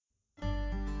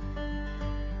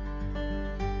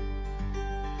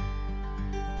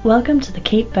Welcome to the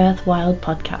Keep Birth Wild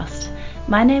podcast.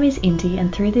 My name is Indy,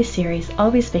 and through this series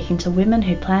I'll be speaking to women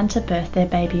who plan to birth their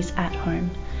babies at home.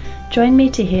 Join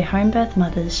me to hear home birth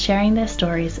mothers sharing their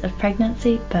stories of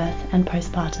pregnancy, birth and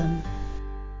postpartum.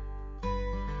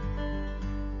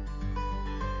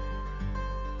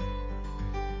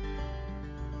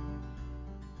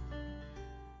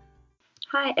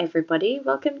 Hi everybody,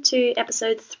 welcome to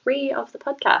episode 3 of the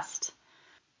podcast.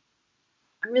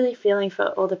 I'm really feeling for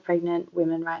all the pregnant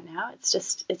women right now.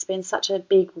 It's been such a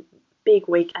big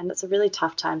week, and it's a really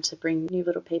tough time to bring new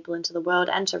little people into the world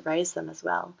and to raise them as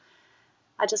well.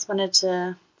 I just wanted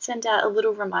to send out a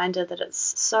little reminder that it's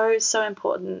so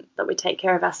important that we take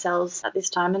care of ourselves at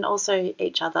this time and also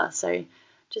each other. So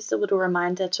just a little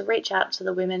reminder to reach out to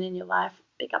the women in your life,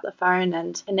 pick up the phone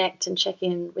and connect and check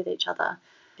in with each other.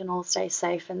 We can all stay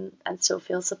safe and still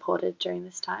feel supported during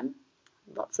this time.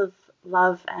 Lots of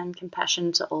love and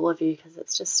compassion to all of you, because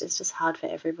it's just hard for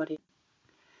everybody.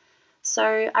 So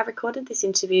I recorded this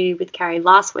interview with Carrie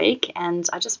last week, and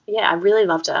I really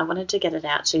loved it. I wanted to get it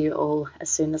out to you all as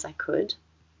soon as I could.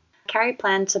 Carrie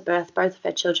planned to birth both of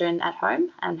her children at home,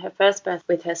 and her first birth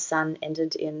with her son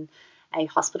ended in a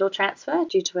hospital transfer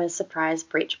due to a surprise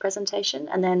breech presentation,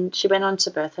 and then she went on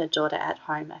to birth her daughter at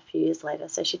home a few years later.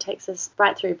 So she takes us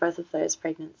right through both of those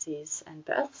pregnancies and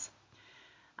births.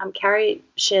 Carrie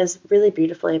shares really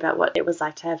beautifully about what it was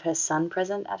like to have her son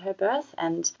present at her birth,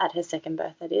 and at her second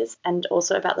birth, that is, and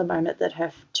also about the moment that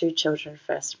her two children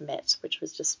first met, which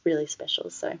was just really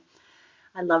special. So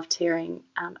I loved hearing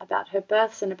about her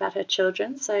births and about her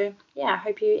children. So yeah, I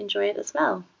hope you enjoy it as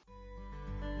well.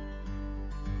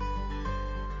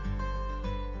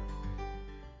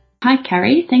 Hi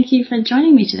Carrie, thank you for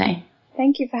joining me today.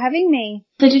 Thank you for having me.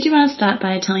 So did you want to start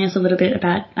by telling us a little bit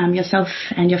about yourself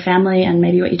and your family and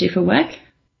maybe what you do for work?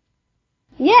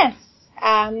 Yes.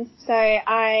 So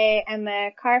I am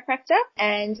a chiropractor,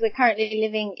 and we're currently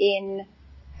living in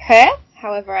Perth.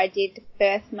 However, I did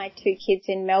birth my 2 kids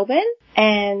in Melbourne,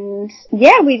 and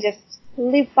yeah, we just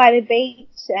live by the beach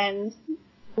and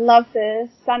love the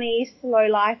sunny, slow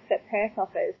life that Perth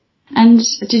offers. And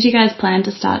did you guys plan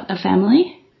to start a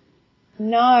family?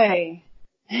 No.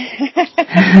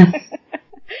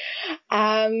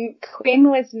 Quinn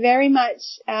was very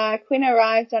much, Quinn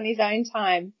arrived on his own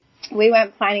time. We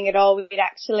weren't planning at all. We'd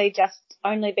actually just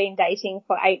only been dating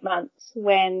for 8 months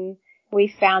when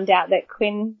we found out that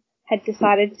Quinn had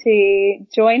decided to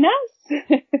join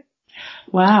us.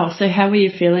 Wow. So how were you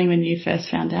feeling when you first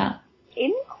found out?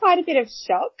 In quite a bit of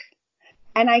shock,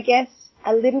 and I guess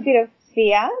a little bit of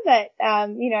fear that,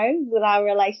 will our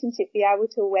relationship be able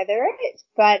to weather it?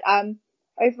 But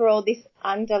overall, this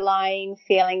underlying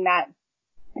feeling that,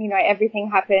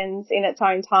 everything happens in its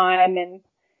own time, and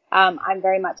I'm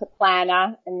very much a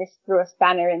planner, and this threw a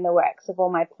spanner in the works of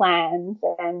all my plans,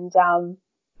 and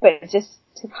but just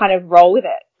to kind of roll with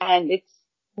it. And it's,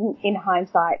 in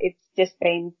hindsight, it's just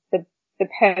been the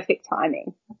perfect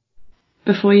timing.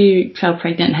 Before you fell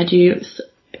pregnant, had you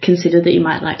considered that you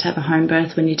might like to have a home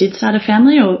birth when you did start a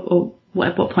family, or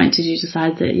at what point did you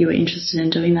decide that you were interested in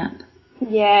doing that?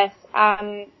 Yes.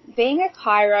 Being a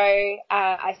chiro,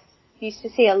 I used to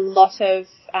see a lot of,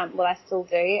 I still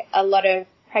do, a lot of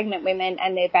pregnant women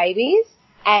and their babies.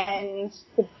 And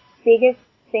the biggest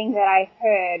thing that I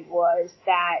heard was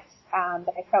that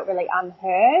they felt really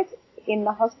unheard in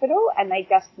the hospital, and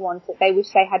they wish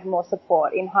they had more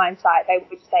support. In hindsight, they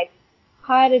wish they'd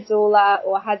hired a doula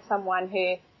or had someone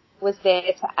who was there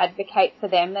to advocate for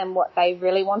them and what they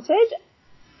really wanted.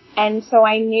 And so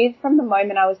I knew from the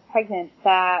moment I was pregnant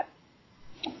that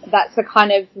that's the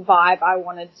kind of vibe I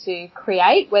wanted to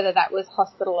create, whether that was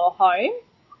hospital or home.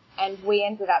 And we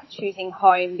ended up choosing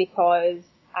home because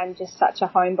I'm just such a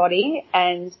homebody,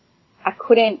 and I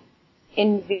couldn't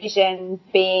envision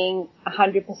being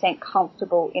 100%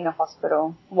 comfortable in a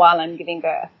hospital while I'm giving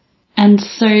birth. And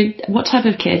so what type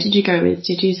of care did you go with?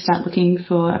 Did you start looking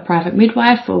for a private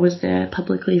midwife, or was there a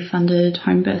publicly funded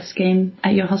home birth scheme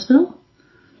at your hospital?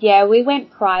 Yeah, we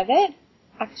went private.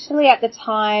 Actually, at the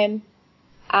time,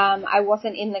 I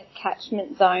wasn't in the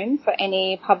catchment zone for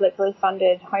any publicly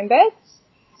funded home births.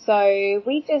 So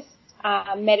we just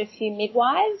met a few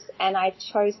midwives, and I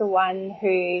chose the one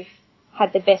who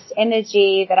had the best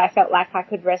energy that I felt like I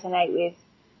could resonate with,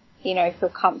 feel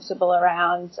comfortable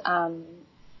around.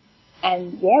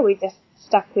 And yeah, we just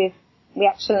we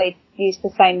actually used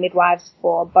the same midwives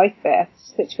for both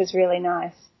births, which was really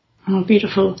nice. Oh,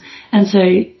 beautiful. And so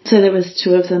there was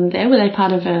 2 of them there. Were they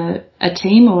part of a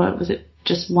team, or was it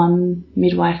just one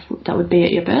midwife that would be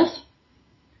at your birth?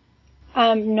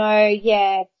 No,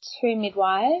 yeah, 2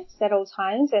 midwives at all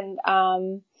times,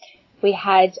 and we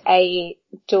had a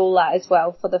doula as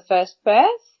well for the first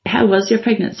birth. How was your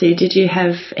pregnancy? Did you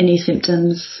have any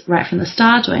symptoms right from the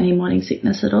start or any morning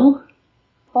sickness at all?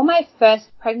 For my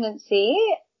first pregnancy,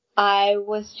 I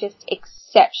was just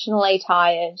exceptionally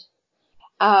tired.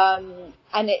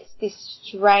 And it's this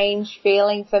strange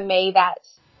feeling for me that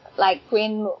like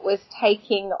Quinn was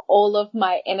taking all of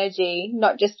my energy,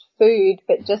 not just food,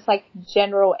 but just like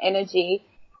general energy,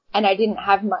 and I didn't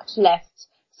have much left.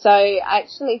 So I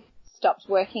actually stopped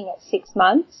working at 6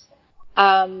 months,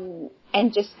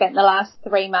 and just spent the last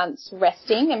 3 months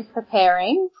resting and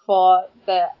preparing for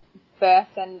the birth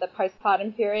and the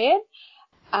postpartum period.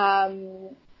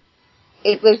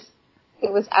 It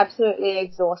was absolutely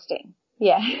exhausting.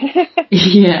 Yeah.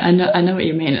 Yeah, I know what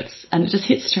you mean. And it just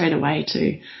hits straight away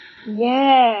too.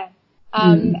 Yeah.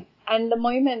 And the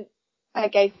moment I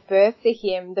gave birth to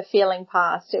him, the feeling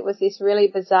passed. It was this really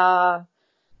bizarre,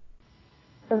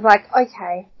 it was like,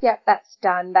 okay, yep, that's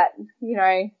done. That, you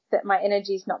know, that my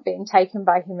energy's not being taken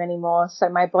by him anymore. So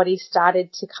my body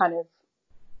started to kind of,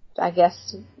 I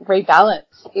guess,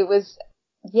 rebalance. It was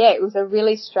a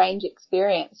really strange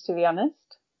experience, to be honest.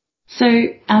 So,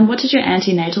 what did your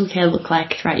antenatal care look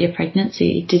like throughout your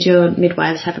pregnancy? Did your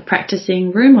midwives have a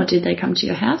practicing room or did they come to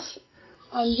your house?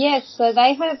 Yes, so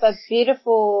they have a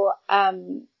beautiful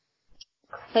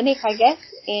clinic, I guess,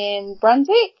 in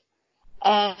Brunswick.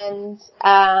 And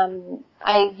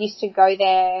I used to go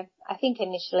there, I think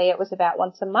initially it was about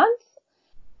once a month.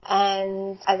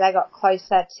 And as I got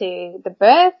closer to the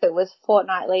birth, it was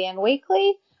fortnightly and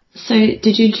weekly. So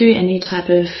did you do any type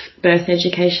of birth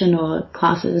education or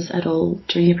classes at all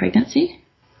during your pregnancy?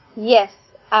 Yes,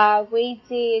 we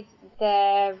did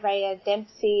the Rhea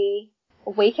Dempsey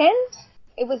weekend.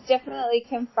 It was definitely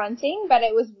confronting, but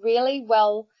it was really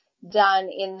well done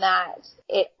in that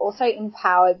it also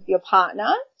empowered your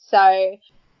partner. So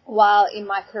while in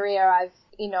my career I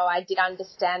did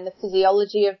understand the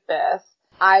physiology of birth,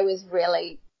 I was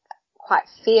really quite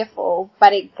fearful,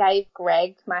 but it gave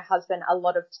Greg, my husband, a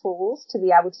lot of tools to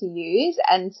be able to use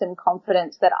and some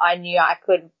confidence that I knew I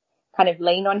could kind of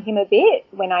lean on him a bit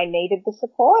when I needed the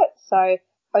support. So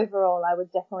overall, I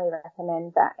would definitely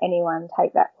recommend that anyone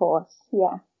take that course.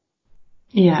 Yeah.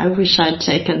 Yeah, I wish I'd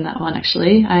taken that one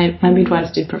actually. My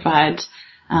midwives did provide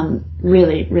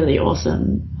really, really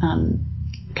awesome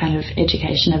kind of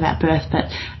education about birth. But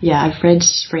yeah, I've read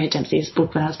Rhea Dempsey's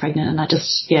book when I was pregnant and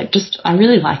I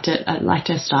really liked it. I liked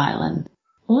her style and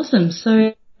awesome.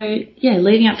 So yeah,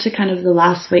 leading up to kind of the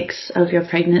last weeks of your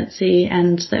pregnancy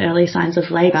and the early signs of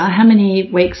labour, how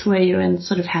many weeks were you and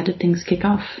sort of how did things kick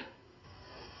off?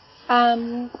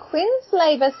 Quinn's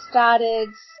labour started,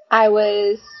 I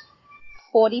was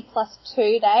 40 plus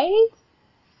 2 days,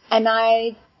 and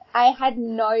I had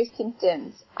no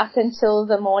symptoms up until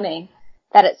the morning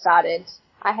that it started.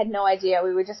 I had no idea.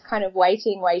 We were just kind of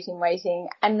waiting.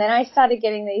 And then I started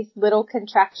getting these little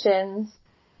contractions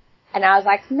and I was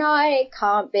like, no, it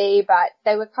can't be. But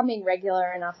they were coming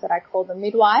regular enough that I called the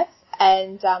midwife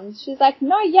and she was like,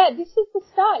 no, yeah, this is the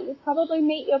start. You'll probably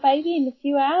meet your baby in a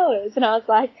few hours. And I was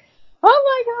like,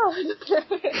 oh my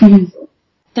God.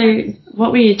 So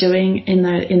what were you doing in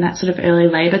that sort of early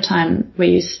labour time? Were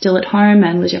you still at home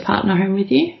and was your partner home with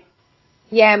you?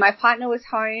 Yeah, my partner was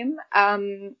home.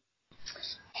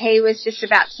 He was just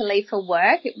about to leave for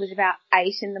work. It was about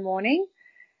 8 in the morning.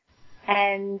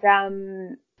 And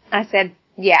I said,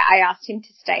 I asked him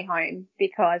to stay home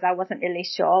because I wasn't really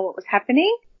sure what was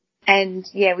happening. And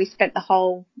yeah, we spent the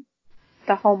whole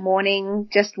morning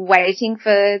just waiting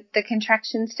for the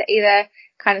contractions to either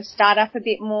kind of start up a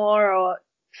bit more or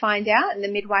find out. And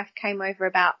the midwife came over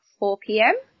about 4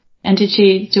 p.m. And did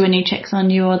she do any checks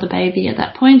on you or the baby at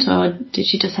that point, or did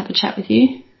she just have a chat with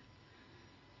you?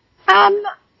 I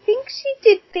think she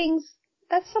did things.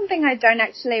 That's something I don't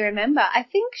actually remember. I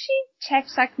think she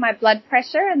checked like my blood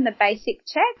pressure and the basic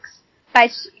checks, but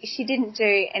she didn't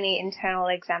do any internal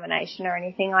examination or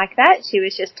anything like that. She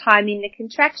was just timing the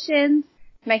contractions,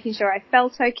 making sure I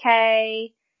felt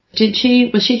okay.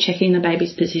 Was she checking the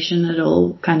baby's position at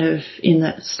all kind of in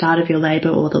the start of your labour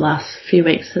or the last few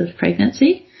weeks of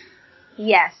pregnancy?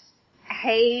 Yes.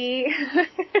 He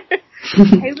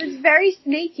was very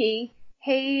sneaky.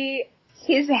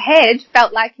 His head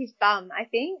felt like his bum, I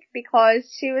think,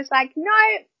 because she was like, no,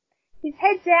 his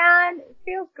head down, it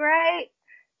feels great.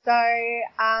 So,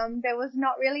 there was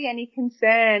not really any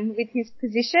concern with his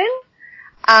position.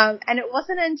 And it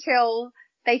wasn't until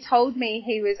they told me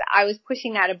I was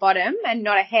pushing out a bottom and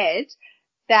not a head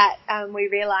that, we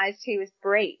realized he was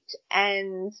breech.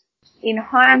 And in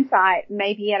hindsight,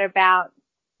 maybe at about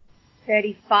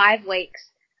 35 weeks,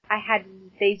 I had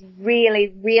these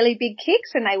really, really big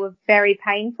kicks and they were very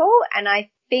painful. And I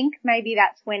think maybe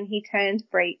that's when he turned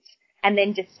breech and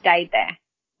then just stayed there.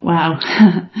 Wow.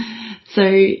 So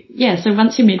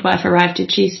once your midwife arrived,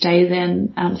 did she stay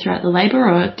then throughout the labour,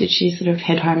 or did she sort of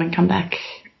head home and come back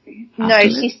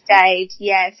afterwards? No, she stayed,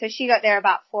 yeah. So she got there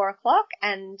about 4:00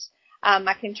 and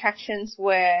my contractions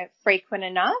were frequent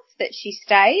enough that she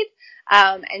stayed,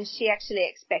 and she actually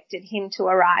expected him to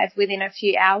arrive within a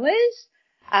few hours.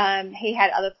 He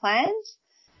had other plans.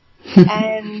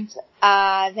 And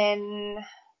then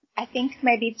I think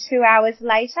maybe 2 hours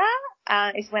later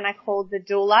is when I called the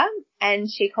doula, and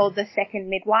she called the second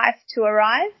midwife to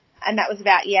arrive. And that was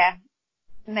about,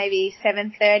 maybe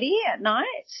 7:30 at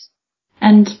night.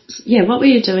 And, what were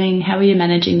you doing? How were you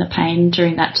managing the pain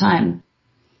during that time?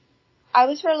 I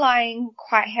was relying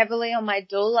quite heavily on my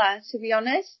doula, to be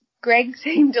honest. Greg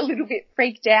seemed a little bit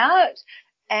freaked out,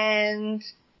 and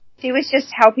she was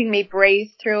just helping me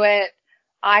breathe through it,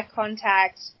 eye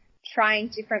contact, trying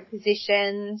different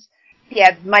positions.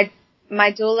 Yeah, my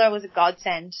doula was a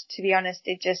godsend, to be honest.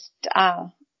 It just,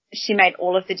 she made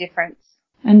all of the difference.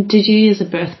 And did you use a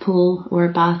birth pool or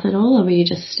a bath at all, or were you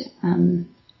just on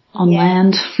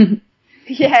land?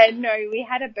 Yeah, no, we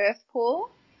had a birth pool.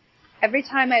 Every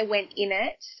time I went in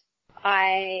it,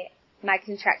 my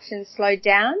contractions slowed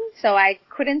down, so I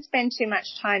couldn't spend too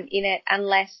much time in it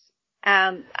unless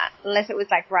it was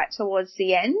like right towards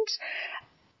the end.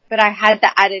 But I had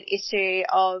the added issue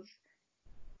of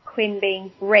Quinn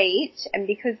being breech, and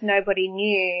because nobody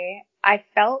knew, I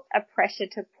felt a pressure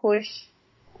to push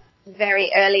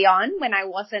very early on when I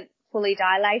wasn't fully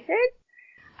dilated.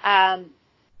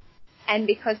 And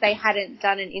because they hadn't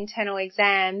done an internal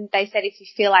exam, they said if you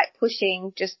feel like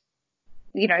pushing, just,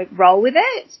 roll with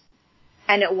it.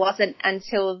 And it wasn't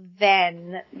until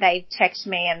then they checked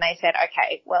me and they said,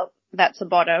 okay, well, that's a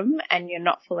bottom and you're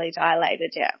not fully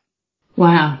dilated yet.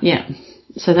 Wow, yeah.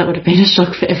 So that would have been a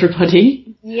shock for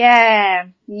everybody. Yeah.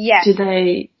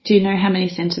 Do you know how many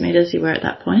centimetres you were at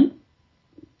that point?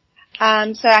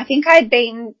 So I think I'd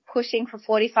been pushing for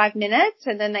 45 minutes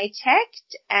and then they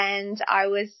checked and I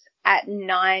was at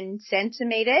 9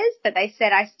 centimetres, but they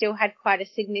said I still had quite a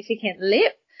significant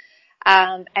lip.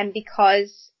 And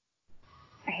because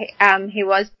he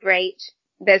was breech,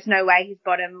 there's no way his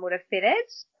bottom would have fitted.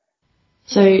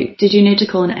 So did you need to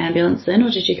call an ambulance then, or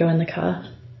did you go in the car?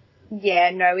 Yeah,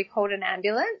 no, we called an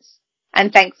ambulance,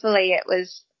 and thankfully it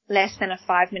was less than a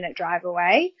 5-minute drive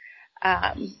away.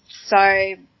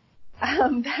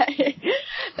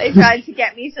 They tried to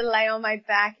get me to lay on my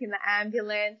back in the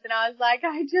ambulance, and I was like,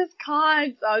 I just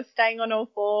can't. So I was staying on all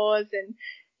fours and,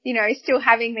 still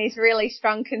having these really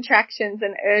strong contractions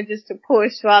and urges to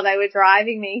push while they were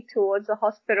driving me towards the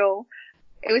hospital.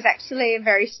 It was actually a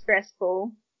very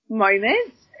stressful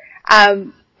moment.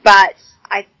 But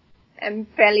I am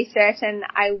fairly certain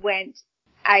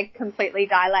I completely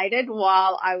dilated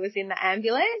while I was in the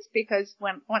ambulance, because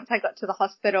once I got to the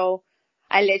hospital,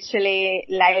 I literally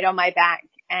laid on my back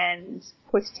and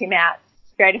pushed him out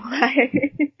straight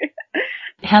away.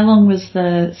 How long was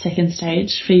the second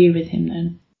stage for you with him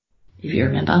then, if you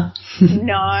remember?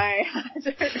 No, I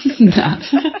don't remember.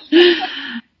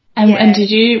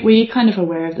 And were you kind of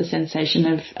aware of the sensation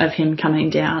of him coming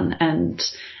down and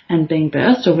being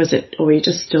birthed, or were you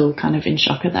just still kind of in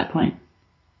shock at that point?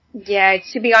 Yeah,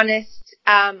 to be honest,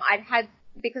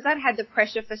 because I'd had the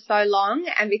pressure for so long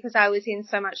and because I was in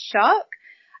so much shock,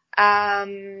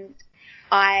 I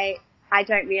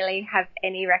don't really have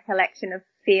any recollection of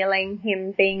feeling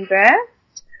him being birthed.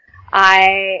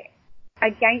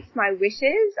 Against my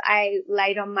wishes, I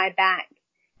laid on my back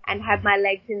and had my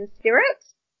legs in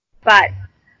stirrups, but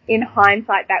in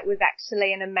hindsight, that was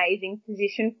actually an amazing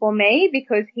position for me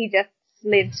because he just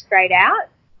slid straight out.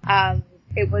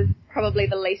 It was probably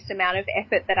the least amount of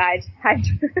effort that I'd had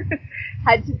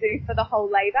to do for the whole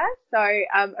labour. So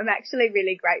I'm actually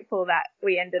really grateful that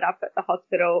we ended up at the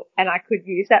hospital and I could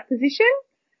use that position.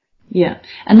 Yeah,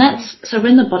 and so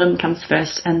when the bottom comes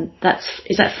first, and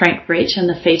is that frank breech and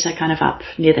the feet are kind of up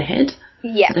near the head?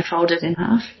 Yeah. So they're folded in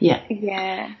half? Yeah.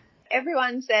 Yeah.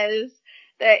 Everyone says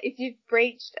that if you've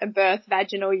breached a birth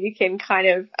vaginal, you can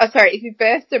if you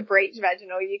birthed a breech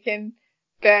vaginal, you can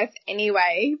birth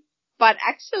anyway. But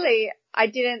actually, I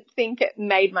didn't think it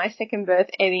made my second birth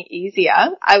any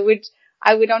easier. I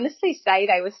would honestly say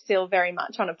they were still very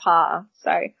much on a par.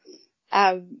 So,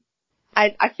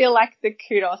 I feel like the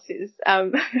kudos is,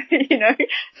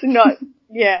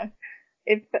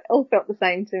 it all felt the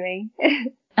same to me.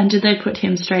 And did they put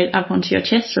him straight up onto your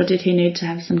chest, or did he need to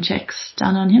have some checks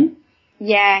done on him?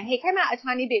 Yeah, he came out a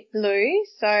tiny bit blue,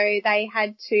 so they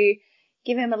had to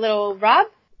give him a little rub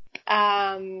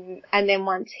And then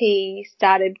once he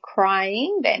started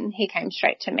crying, then he came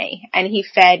straight to me, and he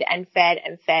fed and fed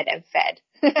and fed and fed.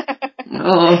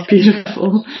 Oh,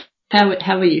 beautiful.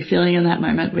 How were you feeling in that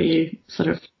moment? Were you sort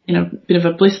of in a bit of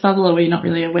a bliss bubble, or were you not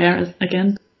really aware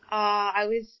again? I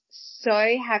was so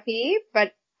happy,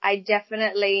 but I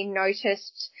definitely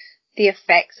noticed the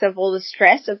effects of all the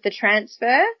stress of the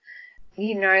transfer.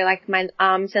 You know, like my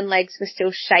arms and legs were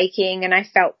still shaking, and I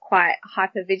felt quite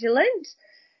hypervigilant.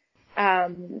 I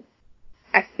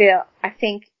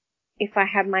think if I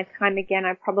had my time again,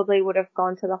 I probably would have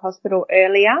gone to the hospital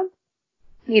earlier.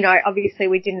 You know, obviously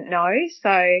we didn't know,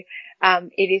 so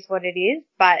it is what it is,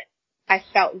 but I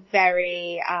felt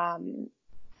very,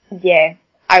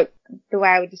 the way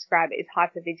I would describe it is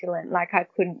hypervigilant, like I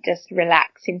couldn't just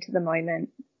relax into the moment.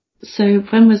 So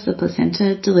when was the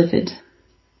placenta delivered?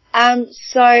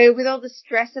 So with all the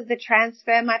stress of the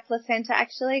transfer, my placenta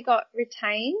actually got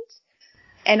retained,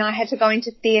 and I had to go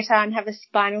into theatre and have a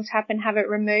spinal tap and have it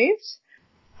removed.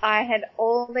 I had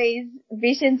all these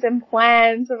visions and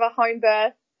plans of a home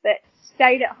birth that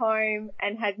stayed at home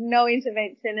and had no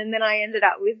intervention, and then I ended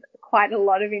up with quite a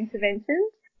lot of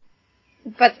interventions.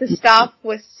 But the staff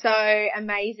was so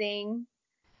amazing.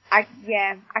 I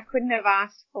couldn't have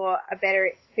asked for a better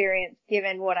experience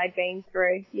given what I'd been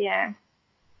through. Yeah.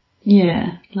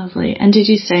 Yeah, lovely. And did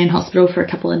you stay in hospital for a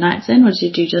couple of nights then, or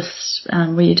did you just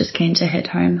were you just keen to head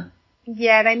home?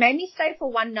 Yeah, they made me stay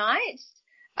for one night.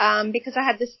 Because I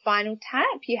had the spinal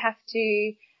tap, you have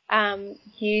to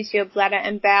use your bladder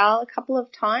and bowel a couple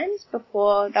of times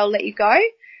before they'll let you go.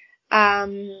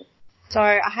 So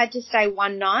I had to stay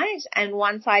one night, and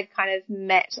once I'd kind of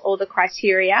met all the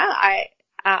criteria, I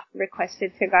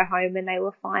requested to go home, and they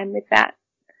were fine with that.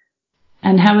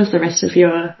 And how was the rest of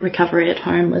your recovery at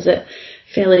home? Was it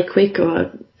fairly quick,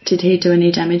 or did he do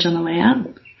any damage on the way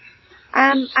out?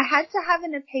 I had to have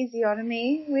an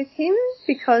episiotomy with him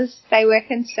because they were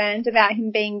concerned about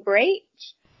him being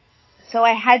breached. So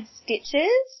I had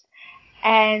stitches,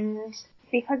 and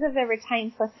because of the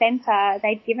retained placenta,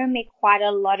 they'd given me quite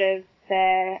a lot of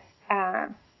the,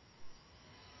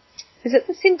 is it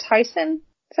the Syntocin?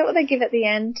 Is that what they give at the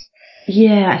end?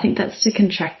 Yeah, I think that's to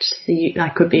contract I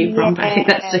could be wrong, but I think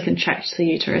that's to contract the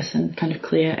uterus and kind of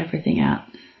clear everything out.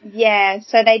 Yeah,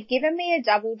 so they'd given me a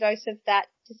double dose of that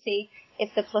to see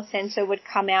if the placenta would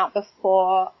come out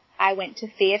before I went to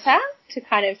theatre, to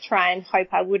kind of try and hope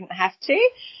I wouldn't have to.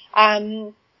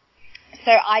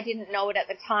 So I didn't know it at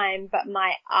the time, but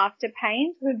my after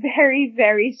pains were very,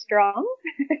 very strong.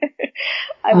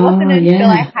 It wasn't until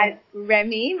I had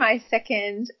Remy, my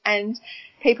second, and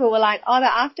people were like, oh,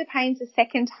 the after pains the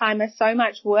second time are so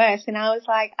much worse. And I was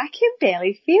like, I can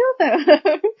barely feel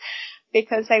them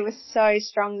because they were so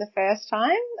strong the first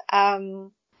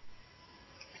time.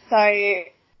 So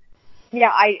yeah,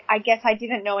 I guess I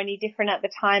didn't know any different at the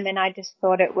time, and I just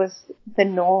thought it was the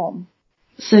norm.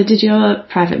 So did your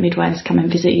private midwives come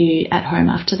and visit you at home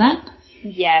after that?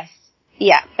 Yes.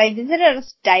 Yeah. They visited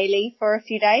us daily for a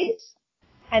few days,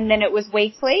 and then it was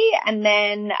weekly, and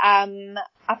then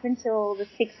up until the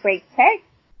 6-week check,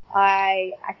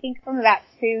 I think from about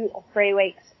 2 or 3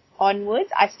 weeks onwards,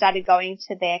 I started going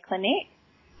to their clinic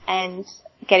and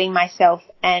getting myself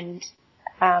and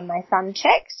my son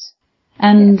checked.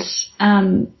 And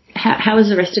how was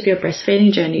the rest of your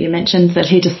breastfeeding journey? You mentioned that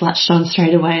he just latched on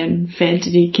straight away and fed.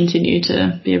 Did he continue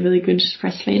to be a really good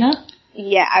breastfeeder?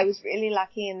 Yeah, I was really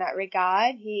lucky in that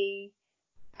regard. He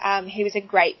was a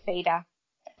great feeder.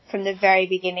 From the very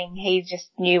beginning, he just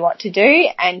knew what to do,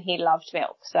 and he loved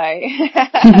milk. So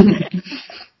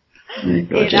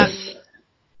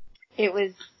it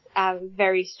was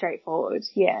very straightforward.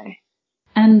 Yeah.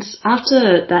 And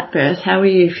after that birth, how were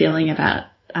you feeling about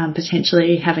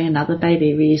potentially having another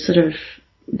baby? Were you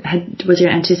was your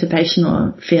anticipation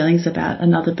or feelings about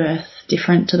another birth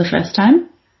different to the first time?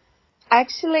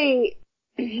 Actually,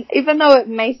 even though it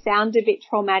may sound a bit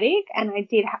traumatic, and I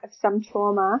did have some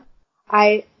trauma,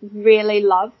 I really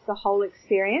loved the whole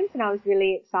experience, and I was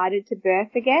really excited to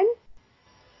birth again.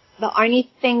 The only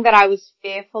thing that I was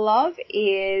fearful of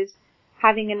is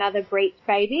having another breech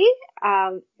baby,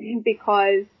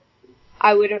 because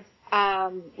I would have,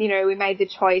 we made the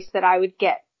choice that I would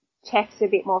get checked a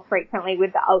bit more frequently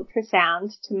with the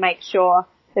ultrasound to make sure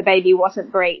the baby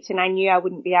wasn't breech, and I knew I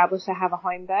wouldn't be able to have a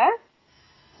home birth.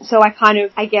 So I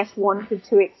wanted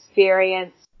to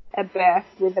experience a birth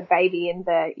with a baby in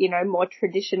the, more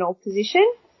traditional position.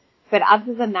 But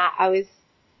other than that,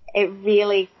 it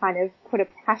really kind of put a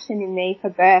passion in me for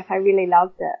birth. I really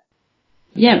loved it.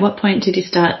 Yeah, at what point did you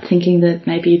start thinking that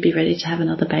maybe you'd be ready to have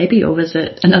another baby, or was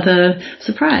it another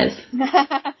surprise?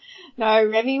 No,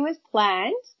 Remy was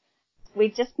planned. we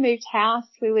just moved house.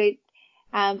 We were,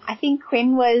 I think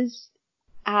Quinn was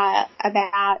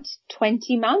about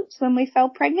 20 months when we fell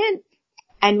pregnant.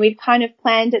 And we'd kind of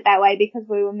planned it that way because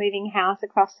we were moving house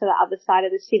across to the other side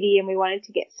of the city and we wanted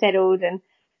to get settled and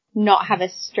not have a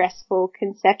stressful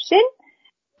conception.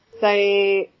 So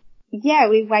yeah,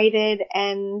 we waited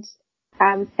and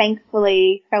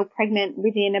thankfully fell pregnant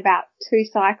within about 2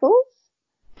 cycles.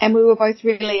 And we were both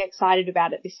really excited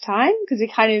about it this time because we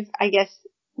kind of, I guess,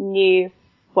 knew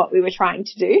what we were trying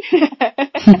to do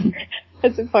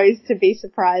as opposed to be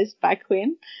surprised by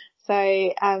Quinn. So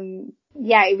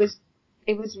yeah, it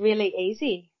was really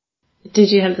easy. Did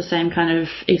you have the same kind of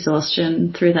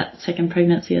exhaustion through that second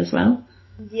pregnancy as well?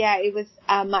 Yeah, it was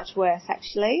much worse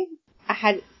actually. I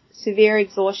had severe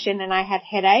exhaustion and I had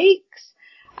headaches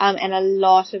and a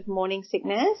lot of morning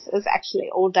sickness. It was actually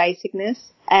all day sickness.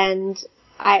 And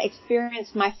I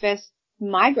experienced my first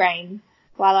migraine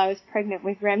while I was pregnant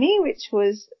with Remy, which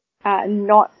was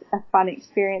not a fun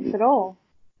experience at all.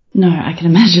 No, I can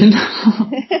imagine.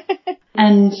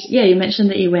 And yeah, you mentioned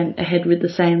that you went ahead with the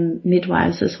same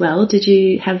midwives as well. Did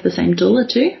you have the same doula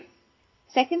too?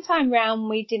 Second time round,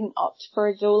 we didn't opt for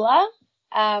a doula,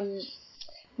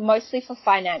 mostly for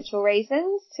financial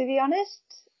reasons, to be honest.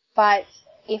 But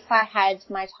if I had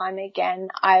my time again,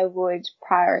 I would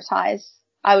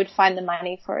find the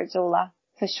money for a doula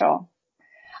for sure.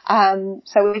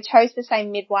 So we chose the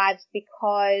same midwives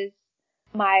because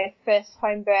my first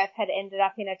home birth had ended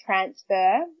up in a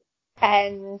transfer,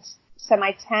 and so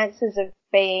my chances of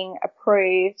being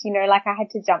approved, like I had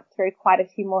to jump through quite a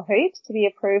few more hoops to be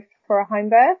approved for a home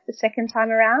birth the second time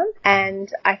around. And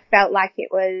I felt like it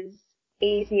was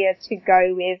easier to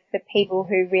go with the people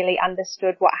who really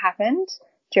understood what happened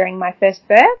during my first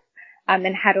birth, and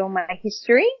had all my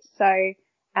history. So,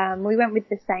 we went with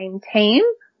the same team.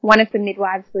 One of the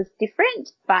midwives was different,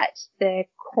 but the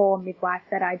core midwife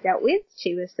that I dealt with,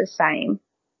 she was the same.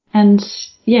 And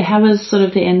yeah, how was sort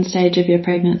of the end stage of your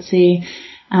pregnancy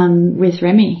with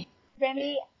Remy?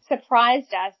 Remy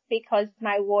surprised us because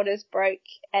my waters broke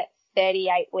at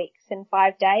 38 weeks and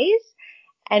 5 days.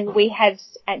 And we had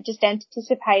just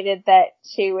anticipated that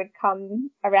she would come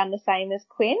around the same as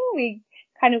Quinn. We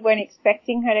kind of weren't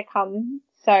expecting her to come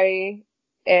so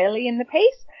early in the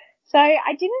piece. So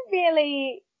I didn't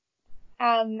really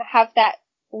have that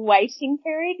waiting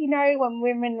period, when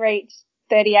women reach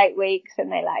 38 weeks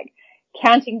and they're like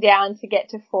counting down to get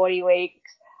to 40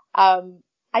 weeks.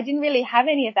 I didn't really have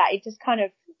any of that. It just kind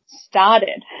of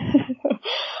started.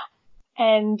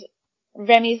 And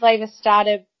Remy's labour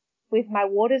started with my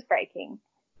waters breaking,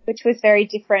 which was very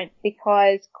different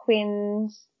because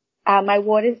Quinn's, my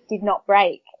waters did not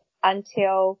break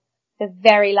until the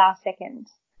very last second.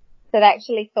 So they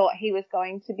actually thought he was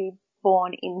going to be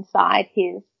born inside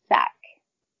his sac.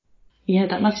 Yeah,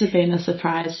 that must have been a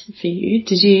surprise for you.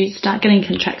 Did you start getting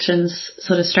contractions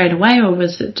sort of straight away, or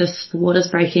was it just the waters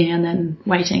breaking and then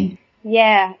waiting?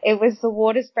 Yeah, it was the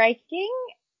waters breaking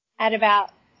at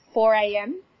about 4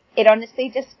 a.m. It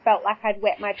honestly just felt like I'd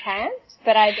wet my pants,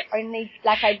 but I'd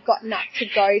gotten up to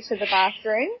go to the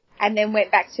bathroom and then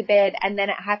went back to bed, and then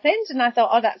it happened, and I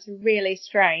thought, oh, that's really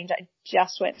strange. I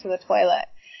just went to the toilet.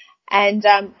 And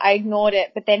I ignored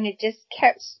it, but then it just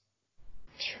kept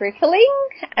trickling,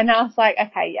 and I was like,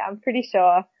 okay, yeah, I'm pretty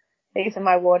sure these are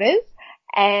my waters.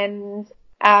 And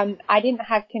I didn't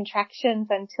have contractions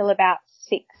until about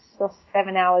 6 or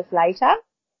 7 hours later.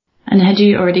 And had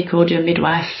you already called your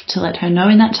midwife to let her know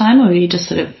in that time, or were you just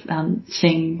sort of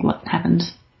seeing what happened?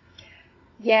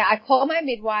 Yeah, I called my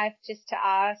midwife just to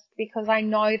ask because I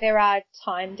know there are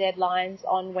time deadlines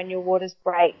on when your waters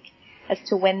break as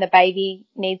to when the baby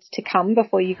needs to come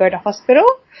before you go to hospital.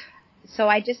 So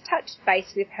I just touched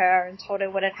base with her and told her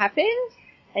what had happened,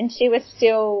 and she was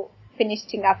still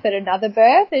finishing up at another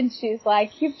birth, and she was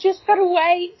like, you've just got to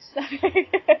wait. So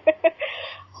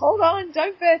hold on,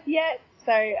 don't birth yet.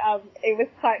 So it was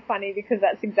quite funny because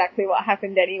that's exactly what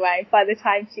happened anyway. By the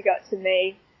time she got to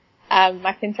me,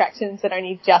 my contractions had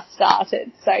only just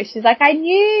started. So she's like, I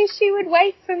knew she would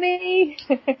wait for me.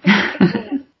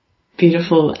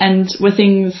 Beautiful. And were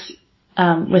things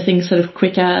sort of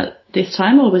quicker this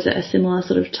time, or was it a similar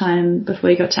sort of time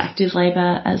before you got to active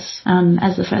labour as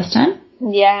the first time?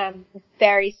 Yeah,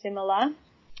 very similar.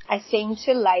 I seemed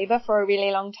to labour for a really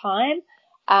long time.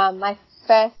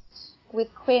 With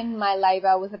Quinn, my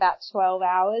labour was about 12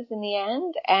 hours in the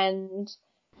end, and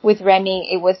with Remy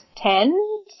it was 10,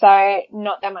 so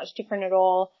not that much different at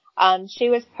all. She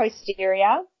was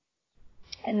posterior,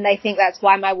 and they think that's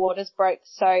why my waters broke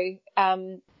so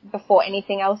before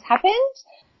anything else happened.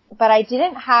 But I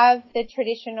didn't have the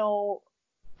traditional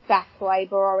back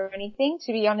labour or anything.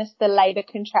 To be honest, the labour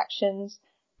contractions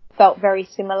felt very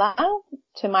similar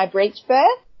to my breech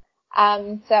birth.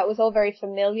 So it was all very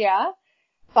familiar.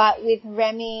 But with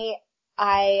Remy,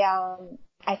 I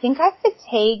think I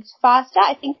fatigued faster.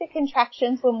 I think the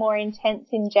contractions were more intense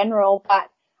in general, but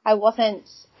I wasn't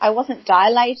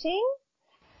dilating.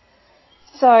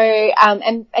 So,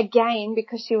 and again,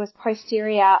 because she was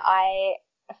posterior, I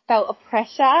felt a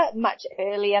pressure much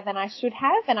earlier than I should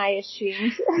have, and I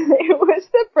assumed it was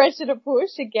the pressure to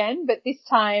push again, but this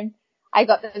time I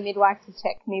got the midwife to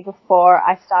check me before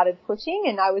I started pushing,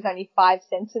 and I was only 5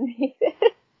 centimetres.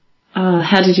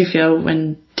 How did you feel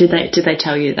did they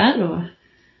tell you that, or?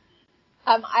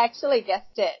 I actually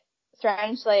guessed it.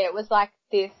 Strangely, it was like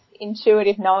this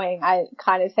intuitive knowing. I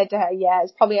kind of said to her, yeah,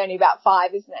 it's probably only about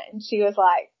 5, isn't it? And she was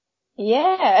like,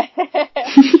 yeah.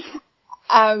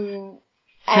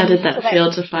 How did that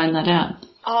feel to find that out?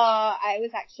 I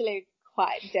was actually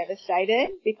quite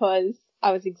devastated because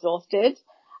I was exhausted.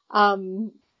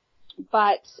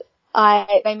 But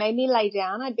they made me lay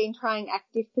down. I'd been trying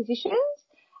active positions.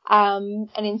 And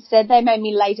instead they made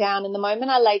me lay down, and the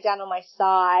moment I lay down on my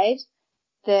side,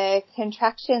 the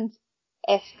contractions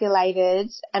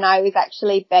escalated, and I was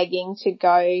actually begging to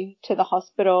go to the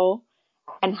hospital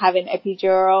and have an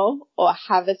epidural or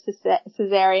have a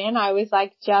cesarean. I was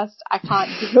like, I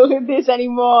can't deal with this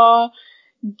anymore.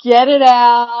 Get it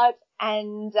out.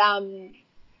 And,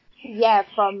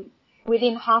 from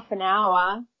within half an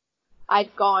hour,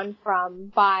 I'd gone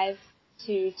from 5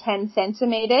 to 10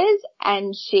 centimetres,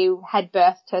 and she had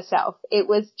birthed herself. It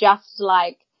was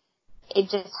it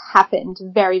just happened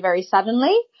very, very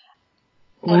suddenly.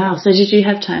 Wow. So did you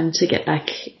have time to get back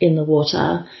in the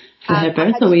water for her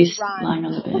birth, or were you lying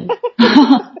on the bed?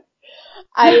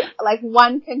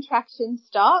 One contraction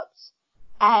stopped,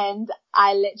 and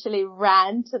I literally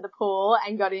ran to the pool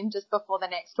and got in just before the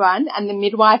next one. And the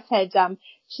midwife had,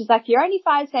 she's like, you're only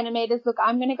 5 centimetres. Look,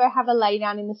 I'm going to go have a lay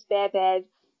down in the spare bed.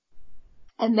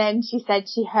 And then she said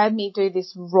she heard me do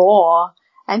this roar,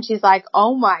 and she's like,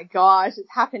 oh my gosh,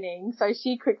 it's happening. So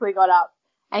she quickly got up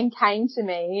and came to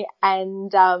me,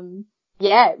 and,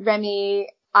 Remy,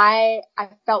 I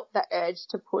felt the urge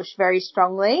to push very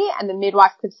strongly, and the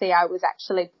midwife could see I was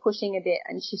actually pushing a bit,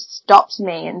 and she stopped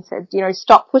me and said,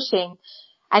 stop pushing.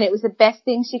 And it was the best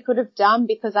thing she could have done,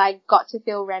 because I got to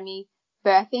feel Remy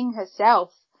birthing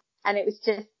herself, and it was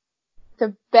just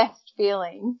the best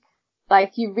feeling.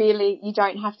 Like you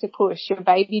don't have to push. Your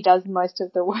baby does most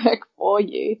of the work for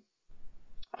you.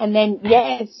 And then,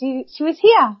 she was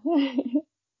here.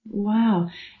 Wow.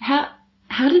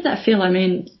 How did that feel? I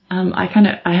mean, I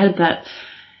had that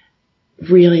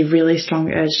really, really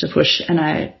strong urge to push, and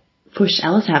I pushed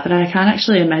Alice out, but I can't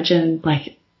actually imagine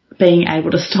being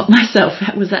able to stop myself.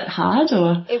 Was that hard,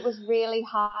 or? It was really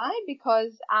hard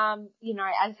because,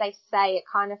 as they say, it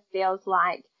kind of feels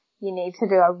like you need to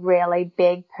do a really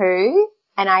big poo,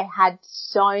 and I had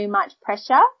so much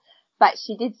pressure, but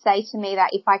she did say to me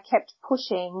that if I kept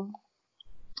pushing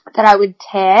that I would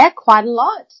tear quite a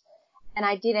lot, and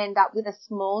I did end up with a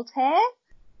small tear,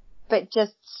 but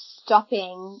just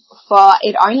stopping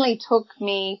it only took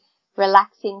me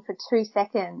relaxing for 2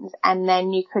 seconds, and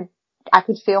then I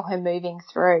could feel her moving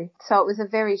through. So it was a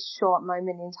very short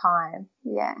moment in time.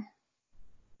 Yeah.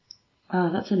 Oh,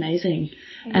 that's amazing.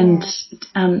 Yeah.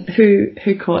 And who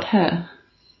caught her?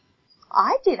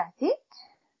 I did, I think.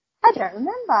 I don't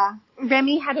remember.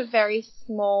 Remy had a very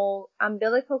small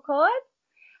umbilical cord,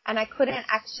 and I couldn't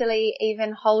actually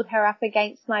even hold her up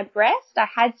against my breast. I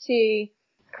had to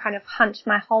kind of hunch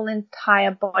my whole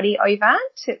entire body over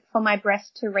for my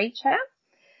breast to reach her.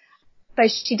 So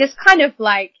she just kind of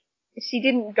she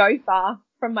didn't go far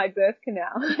from my birth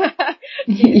canal.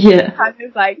 She was kind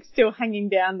of still hanging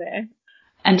down there.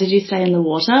 And did you stay in the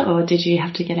water, or did you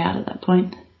have to get out at that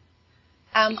point?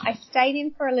 I stayed in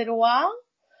for a little while,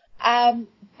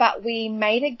 but we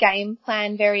made a game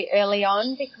plan very early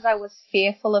on because I was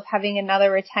fearful of having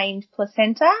another retained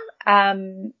placenta,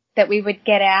 that we would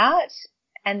get out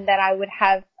and that I would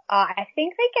have, I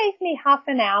think they gave me half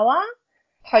an hour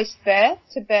post-birth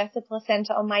to birth the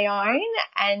placenta on my own,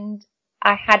 and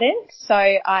I hadn't, so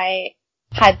I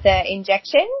had the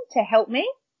injection to help me.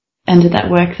 And did that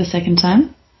work the second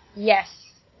time? Yes.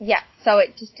 Yeah. So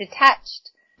it just detached.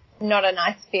 Not a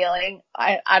nice feeling.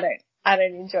 I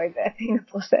don't enjoy birthing a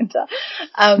placenta.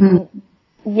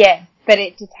 Yeah, but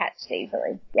it detached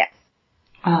easily. Yes.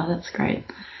 Oh, that's great.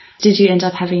 Did you end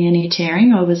up having any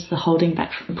tearing, or was the holding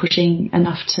back from pushing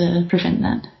enough to prevent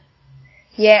that?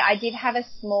 Yeah, I did have a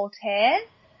small tear.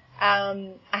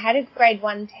 I had a grade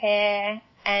 1 tear,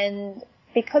 and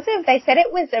they said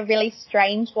it was a really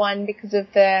strange one because of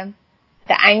the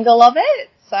the angle of it.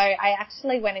 So I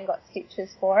actually went and got stitches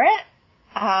for it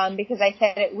because they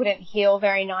said it wouldn't heal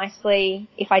very nicely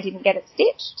if I didn't get it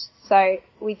stitched. So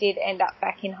we did end up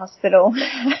back in hospital.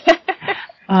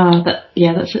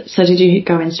 That's it. So did you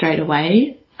go in straight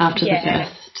away after the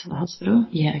birth to the hospital?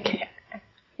 Yeah, okay.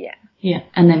 Yeah. Yeah,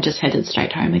 and then just headed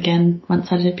straight home again once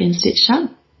that had been stitched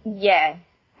up? Yeah.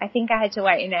 I think I had to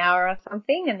wait an hour or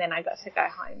something and then I got to go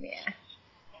home, yeah.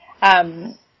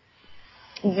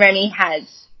 Remy had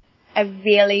a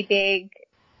really big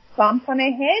bump on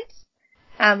her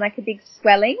head, like a big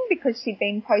swelling because she'd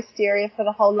been posterior for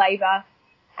the whole labour.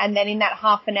 And then in that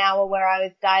half an hour where I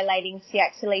was dilating, she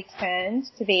actually turned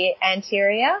to be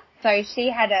anterior. So she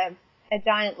had a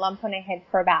giant lump on her head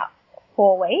for about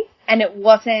 4 weeks and it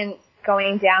wasn't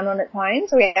going down on its own.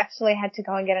 So we actually had to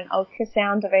go and get an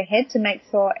ultrasound of her head to make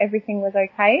sure everything was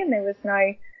okay and there was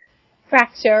no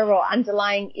fracture or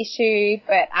underlying issue.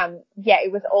 But,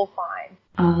 it was all fine.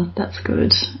 Oh, that's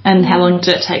good. And how long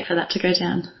did it take for that to go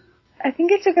down? I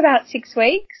think it took about 6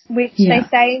 weeks, which they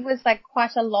say was like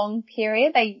quite a long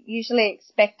period. They usually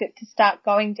expect it to start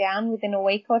going down within a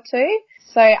week or two.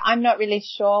 So I'm not really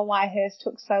sure why hers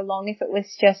took so long, if it was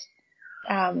just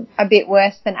a bit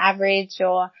worse than average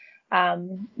or, I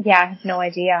have no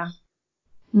idea.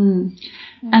 And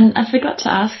I forgot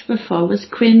to ask before, was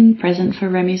Quinn present for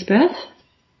Remy's birth?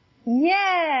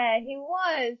 Yeah, he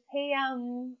was.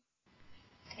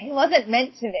 He wasn't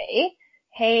meant to be.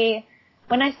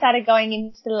 When I started going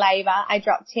into labour, I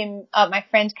dropped him, my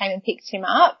friend came and picked him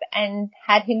up and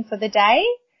had him for the day.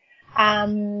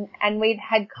 And we'd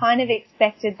had kind of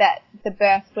expected that the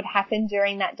birth would happen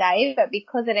during that day, but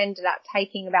because it ended up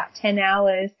taking about 10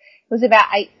 hours, it was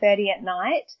about 8:30 at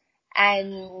night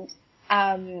and,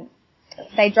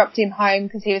 they dropped him home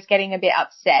because he was getting a bit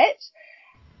upset.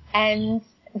 And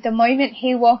the moment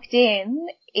he walked in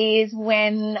is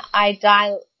when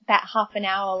that half an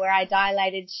hour where I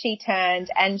dilated, she turned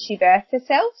and she birthed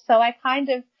herself. So I kind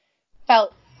of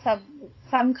felt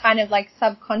some kind of like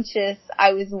subconscious,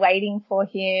 I was waiting for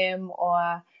him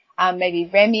or maybe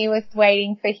Remy was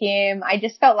waiting for him. I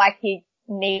just felt like he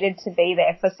needed to be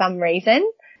there for some reason.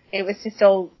 It was just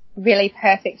all really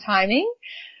perfect timing.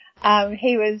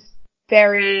 He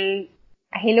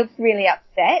looked really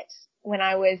upset when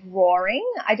I was roaring.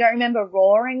 I don't remember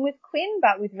roaring with Quinn,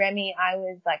 but with Remy I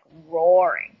was like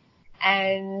roaring.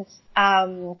 And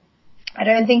I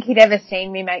don't think he'd ever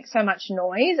seen me make so much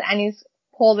noise, and his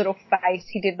poor little face,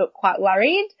 he did look quite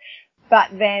worried.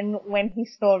 But then when he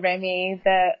saw Remy,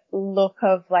 the look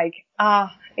of like,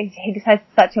 he just has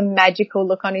such a magical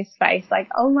look on his face, like,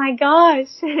 oh my gosh,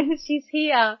 she's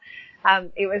here.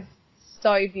 It was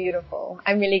so beautiful.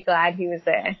 I'm really glad he was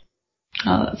there.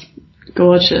 Oh, that's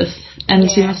gorgeous. And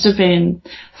you must have been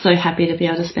so happy to be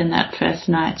able to spend that first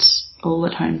night all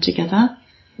at home together.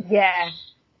 Yeah.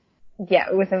 Yeah,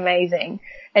 it was amazing.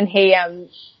 And he,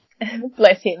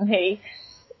 bless him, he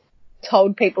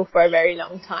told people for a very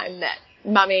long time that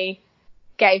Mummy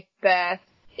gave birth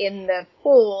in the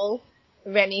pool.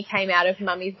 Remy came out of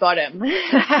Mummy's bottom.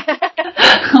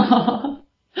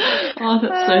 Oh,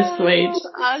 that's so sweet.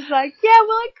 I was like, yeah,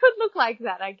 well, it could look like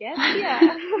that, I guess.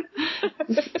 Yeah.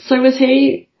 So would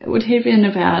he have been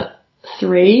about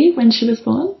 3 when she was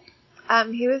born?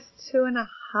 He was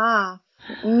 2.5.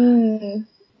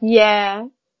 Yeah.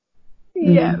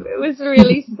 Yeah, it was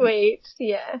really sweet.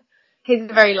 Yeah. He's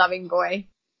a very loving boy.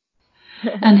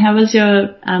 And how was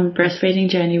your breastfeeding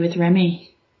journey with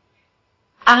Remy?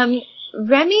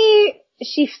 Remy,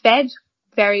 she fed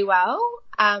very well.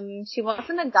 She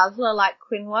wasn't a guzzler like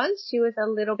Quinn was. She was a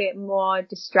little bit more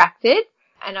distracted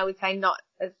and I would say not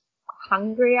as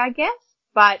hungry, I guess.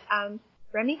 But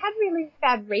Remy had really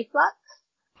bad reflux,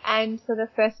 and so the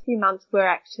first few months were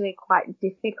actually quite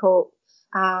difficult.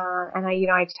 And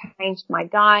I changed my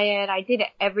diet. I did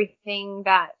everything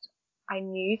that I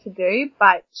knew to do,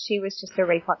 but she was just a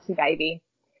refluxy baby.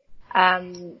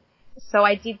 So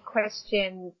I did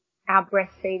question our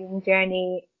breastfeeding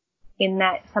journey in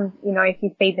that if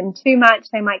you feed them too much,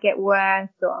 they might get worse,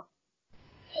 or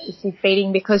is she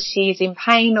feeding because she's in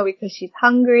pain or because she's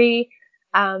hungry?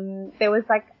 There was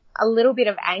like a little bit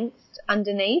of angst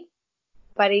underneath,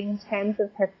 but in terms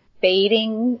of her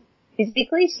feeding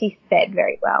physically, she fed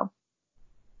very well.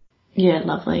 Yeah,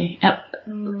 lovely.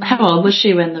 How old was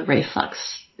she when the reflux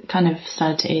kind of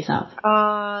started to ease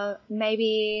up?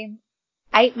 Maybe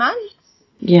 8 months.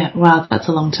 Yeah, wow, that's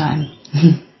a long time.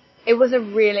 It was a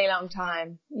really long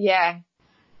time. Yeah.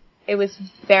 It was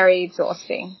very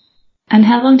exhausting. And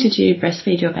how long did you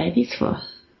breastfeed your babies for?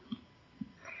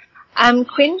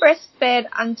 Quinn breastfed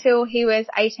until he was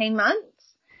 18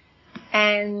 months,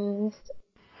 and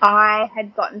I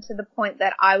had gotten to the point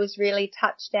that I was really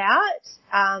touched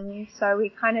out. So we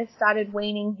kind of started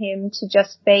weaning him to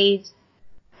just feed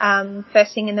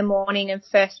first thing in the morning and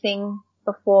first thing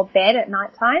before bed at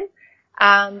night time.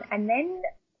 And then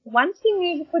once he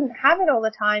knew he couldn't have it all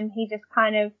the time, he just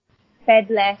kind of fed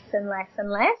less and less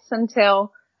and less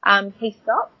until he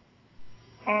stopped.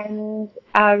 And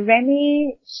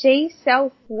Remy, she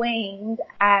self-weaned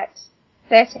at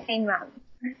 13 months.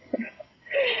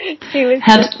 She was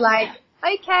just like,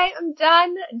 okay, I'm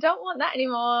done. Don't want that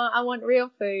anymore. I want real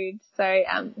food. So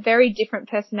very different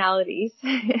personalities.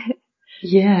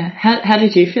 Yeah. How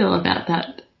did you feel about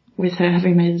that with her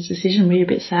having made the decision? Were you a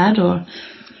bit sad or?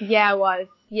 Yeah, I was.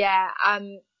 Yeah.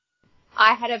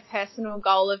 I had a personal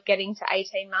goal of getting to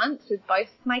 18 months with both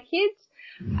my kids.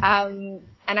 And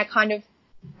I kind of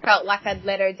felt like I'd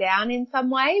let her down in some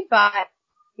way, but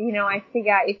you know, I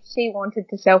figure if she wanted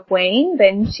to self-wean,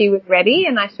 then she was ready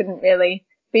and I shouldn't really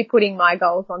be putting my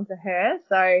goals onto her.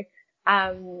 So,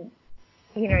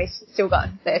 you know, she's still got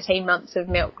 13 months of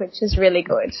milk, which is really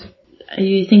good. Are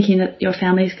you thinking that your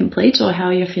family's complete, or how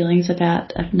are your feelings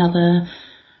about another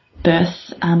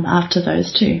birth after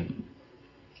those two?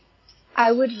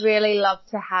 I would really love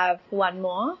to have one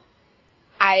more.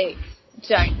 I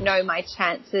don't know my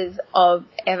chances of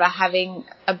ever having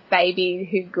a baby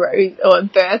who grows or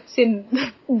births in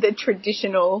the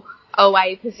traditional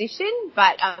OA position,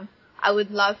 but I would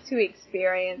love to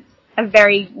experience a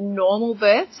very normal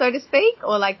birth, so to speak,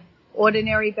 or like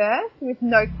ordinary birth with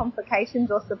no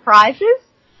complications or surprises.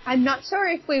 I'm not sure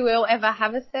if we will ever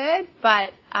have a third,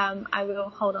 but I will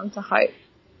hold on to hope.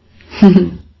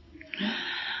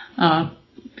 Oh,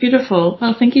 beautiful.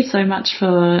 Well, thank you so much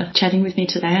for chatting with me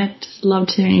today. I just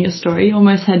loved hearing your story.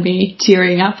 Almost had me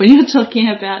tearing up when you were talking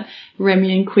about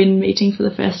Remy and Quinn meeting for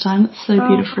the first time. It's so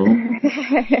beautiful.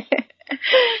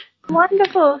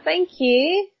 Wonderful. Thank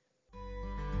you.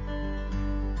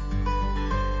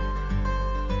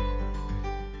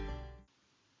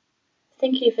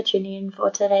 Thank you for tuning in for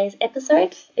today's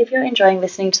episode. If you're enjoying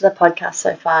listening to the podcast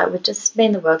so far, it would just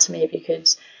mean the world to me if you could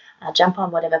jump on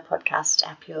whatever podcast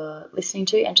app you're listening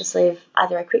to and just leave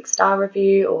either a quick star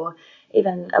review or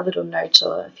even a little note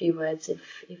or a few words if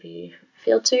you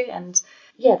feel to. And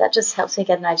yeah, that just helps me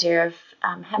get an idea of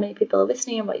how many people are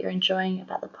listening and what you're enjoying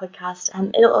about the podcast.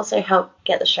 And it'll also help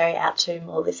get the show out to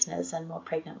more listeners and more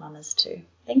pregnant mamas too.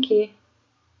 Thank you.